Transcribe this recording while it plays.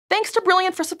Thanks to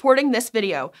Brilliant for supporting this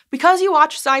video. Because you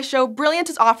watch SciShow,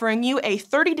 Brilliant is offering you a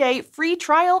 30-day free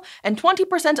trial and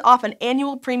 20% off an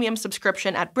annual premium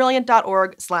subscription at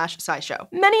brilliant.org/scishow.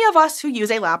 Many of us who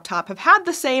use a laptop have had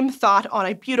the same thought on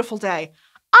a beautiful day.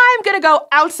 I'm gonna go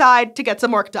outside to get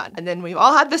some work done. And then we've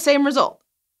all had the same result.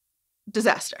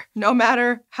 Disaster. No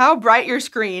matter how bright your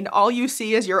screen, all you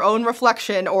see is your own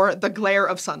reflection or the glare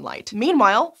of sunlight.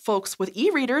 Meanwhile, folks with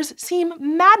e-readers seem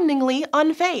maddeningly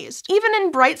unfazed. Even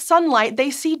in bright sunlight, they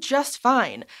see just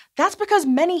fine. That's because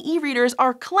many e-readers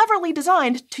are cleverly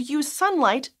designed to use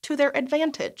sunlight to their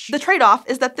advantage. The trade-off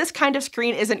is that this kind of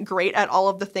screen isn't great at all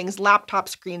of the things laptop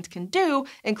screens can do,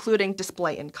 including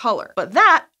display in color. But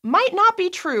that might not be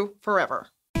true forever.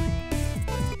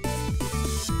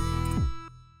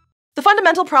 The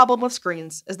fundamental problem with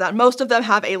screens is that most of them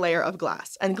have a layer of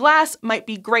glass, and glass might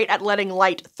be great at letting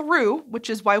light through, which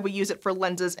is why we use it for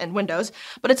lenses and windows,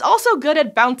 but it's also good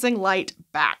at bouncing light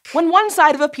back. When one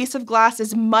side of a piece of glass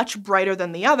is much brighter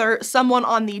than the other, someone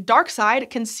on the dark side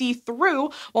can see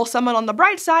through, while someone on the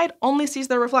bright side only sees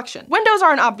their reflection. Windows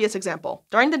are an obvious example.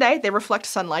 During the day, they reflect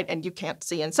sunlight and you can't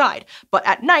see inside, but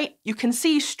at night, you can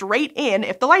see straight in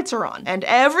if the lights are on. And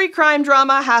every crime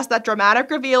drama has that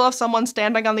dramatic reveal of someone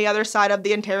standing on the other side of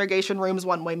the interrogation room's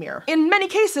one-way mirror. In many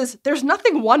cases, there's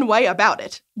nothing one-way about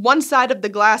it. One side of the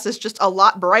glass is just a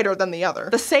lot brighter than the other.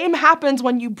 The same happens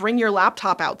when you bring your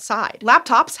laptop outside.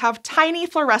 Laptops have tiny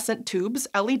fluorescent tubes,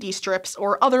 LED strips,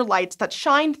 or other lights that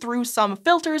shine through some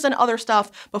filters and other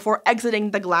stuff before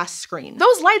exiting the glass screen.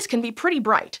 Those lights can be pretty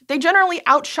bright. They generally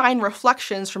outshine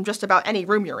reflections from just about any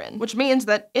room you're in, which means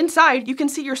that inside you can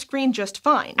see your screen just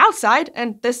fine. Outside,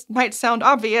 and this might sound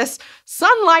obvious,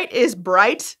 sunlight is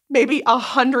bright, maybe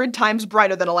 100 times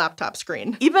brighter than a laptop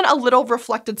screen. Even a little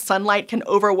reflected sunlight can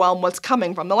overwhelm what's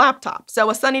coming from the laptop, so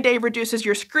a sunny day reduces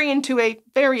your screen to a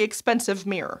very expensive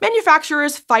mirror.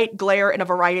 Manufacturers fight glare in a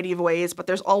variety of ways, but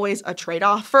there's always a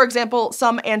trade-off. For example,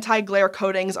 some anti-glare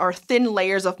coatings are thin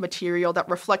layers of material that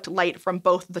reflect light from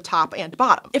both the top and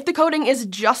bottom. If the coating is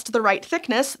just the right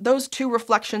thickness, those two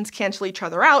reflections cancel each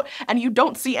other out, and you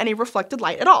don't see any reflected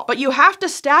light at all. But you have to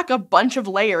stack a bunch of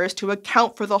layers to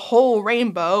account for the whole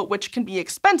rainbow, which can be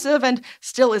expensive and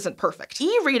still isn't perfect.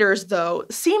 E-readers, though,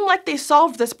 seem like they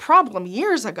solved this problem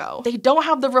years ago. They don't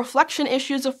have the reflection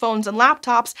issues of phones and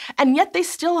laptops, and yet they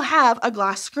still have a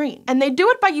glass screen. And they do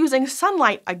it by using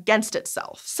sunlight against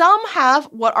itself. Some have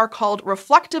what are called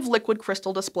reflective liquid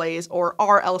crystal displays, or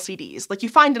RLCDs, like you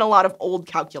find in a lot of old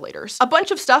calculators. A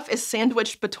bunch of stuff is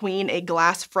sandwiched between a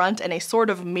glass front and a sort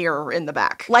of mirror in the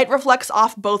back. Light reflects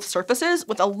off both surfaces,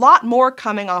 with a lot more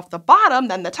coming off the bottom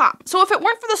than the top. So if it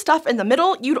weren't for the stuff in the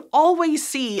middle, you'd always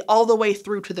see all the way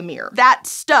through to the mirror. That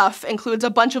stuff includes a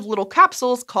bunch of little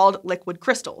capsules called liquid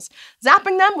crystals.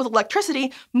 Zapping them with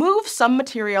electricity moves some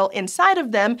material inside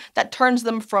of them that turns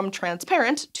them from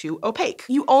transparent to opaque.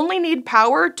 You only need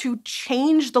power to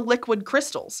change the liquid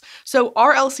crystals, so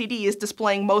RLCDs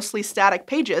displaying mostly static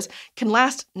pages can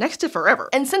last next to forever.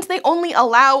 And since they only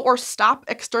allow or stop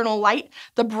external light,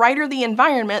 the brighter the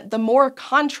environment, the more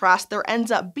contrast there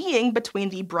ends up being between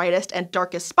the brightest and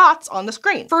darkest spots on the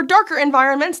screen. For darker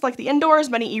environments like the indoors,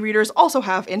 many e-readers also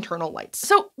have internal lights.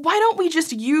 So why don't we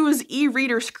just use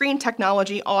e-reader screen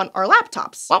technology on our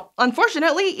laptops? Well,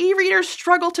 unfortunately, e-readers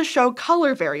struggle to show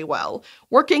color very well.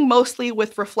 Working mostly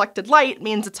with reflected light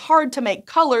means it's hard to make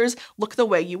colors look the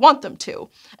way you want them to.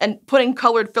 And putting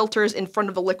colored filters in front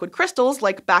of the liquid crystals,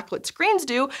 like backlit screens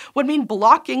do, would mean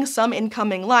blocking some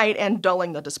incoming light and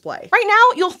dulling the display. Right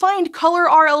now, you'll find color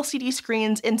RLCD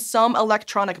screens in some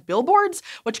electronic billboards,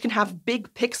 which can have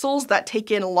big pixels that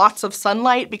take in lots of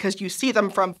sunlight because you see them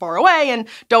from far away and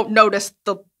don't notice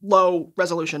the low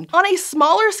resolution. On a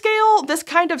smaller scale, this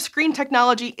kind of screen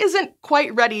technology isn't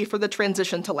quite ready for the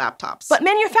transition to laptops. But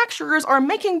manufacturers are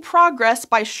making progress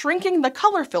by shrinking the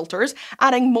color filters,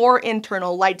 adding more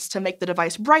internal lights to make the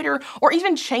device brighter, or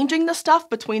even changing the stuff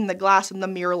between the glass and the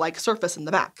mirror-like surface in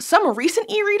the back. Some recent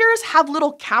e-readers have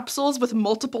little capsules with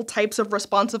multiple types of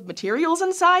responsive materials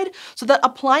inside, so that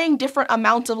applying different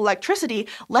amounts of electricity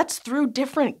lets through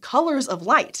different colors of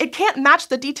light. It can't match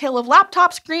the detail of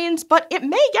laptop screens, but it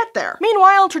may get there.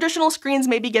 Meanwhile, traditional screens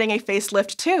may be getting a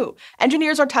facelift too.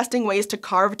 Engineers are testing ways to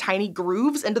carve tiny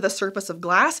grooves into the surface of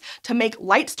glass to make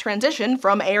light's transition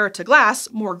from air to glass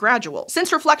more gradual.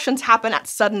 Since reflections happen at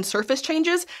sudden surface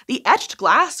changes, the etched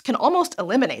glass can almost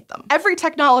eliminate them. Every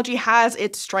technology has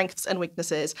its strengths and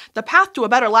weaknesses. The path to a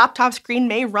better laptop screen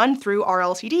may run through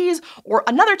RLCDs or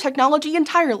another technology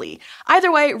entirely.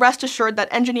 Either way, rest assured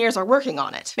that engineers are working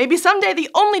on it. Maybe someday the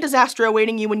only disaster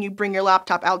awaiting you when you bring your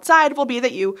laptop outside will be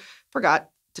that you forgot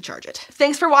to charge it.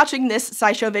 Thanks for watching this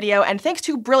SciShow video, and thanks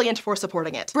to Brilliant for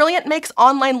supporting it. Brilliant makes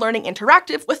online learning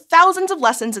interactive with thousands of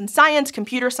lessons in science,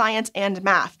 computer science, and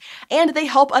math. And they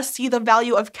help us see the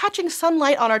value of catching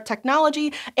sunlight on our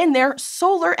technology in their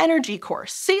solar energy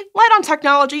course. See, light on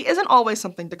technology isn't always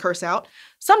something to curse out.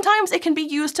 Sometimes it can be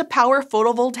used to power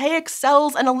photovoltaic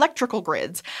cells and electrical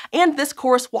grids, and this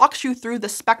course walks you through the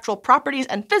spectral properties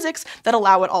and physics that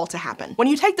allow it all to happen. When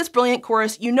you take this Brilliant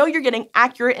course, you know you're getting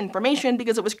accurate information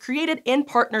because it was created in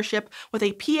partnership with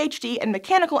a PhD in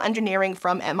mechanical engineering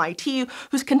from MIT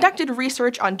who's conducted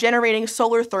research on generating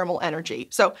solar thermal energy.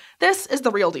 So this is the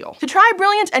real deal. To try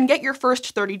Brilliant and get your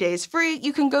first 30 days free,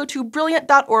 you can go to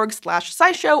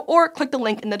brilliant.org/scishow or click the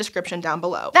link in the description down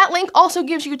below. That link also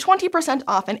gives you 20%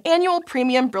 off an annual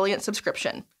premium Brilliant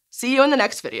subscription. See you in the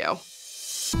next video.